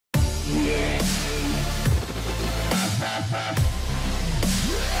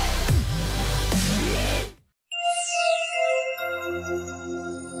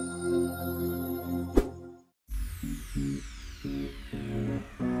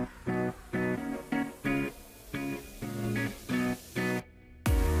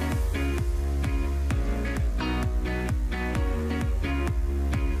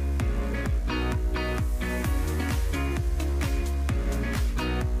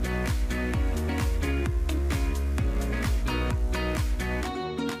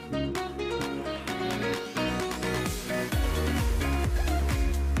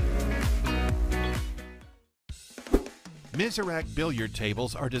Mizrac billiard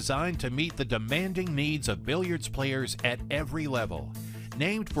tables are designed to meet the demanding needs of billiards players at every level.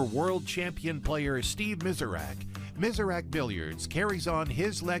 Named for world champion player Steve Mizrac, Mizrac Billiards carries on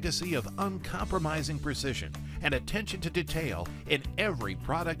his legacy of uncompromising precision and attention to detail in every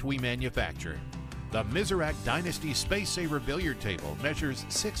product we manufacture. The Mizrac Dynasty Space Saver billiard table measures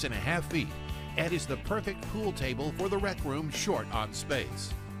 6.5 feet and is the perfect pool table for the rec room short on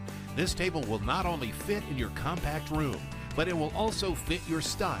space. This table will not only fit in your compact room, but it will also fit your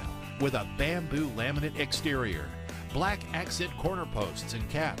style with a bamboo laminate exterior, black accent corner posts and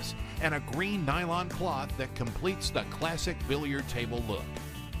caps, and a green nylon cloth that completes the classic billiard table look.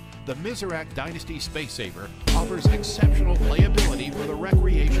 The Mizrac Dynasty Space Saver offers exceptional playability for the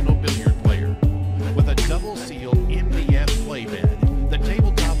recreational billiard player. With a double-sealed MDF play bed, the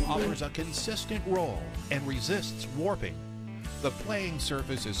tabletop offers a consistent roll and resists warping. The playing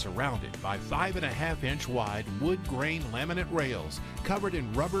surface is surrounded by 5.5-inch wide wood grain laminate rails covered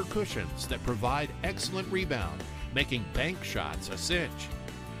in rubber cushions that provide excellent rebound, making bank shots a cinch.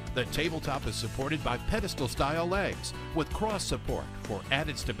 The tabletop is supported by pedestal-style legs with cross support for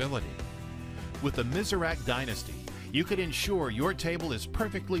added stability. With the Mizrac Dynasty, you can ensure your table is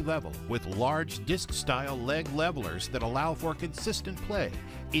perfectly level with large disc-style leg levelers that allow for consistent play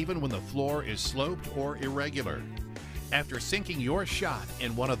even when the floor is sloped or irregular. After sinking your shot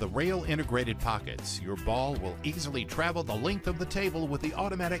in one of the rail-integrated pockets, your ball will easily travel the length of the table with the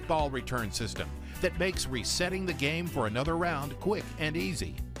automatic ball return system that makes resetting the game for another round quick and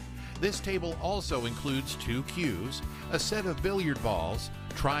easy. This table also includes 2 cues, a set of billiard balls,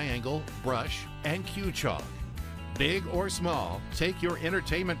 triangle, brush, and cue chalk. Big or small, take your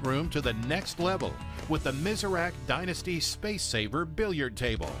entertainment room to the next level with the Mizrac Dynasty Space Saver billiard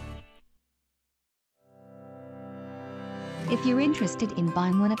table. If you're interested in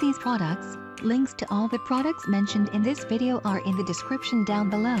buying one of these products, links to all the products mentioned in this video are in the description down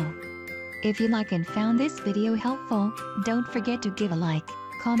below. If you like and found this video helpful, don't forget to give a like,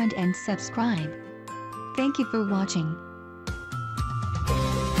 comment and subscribe. Thank you for watching.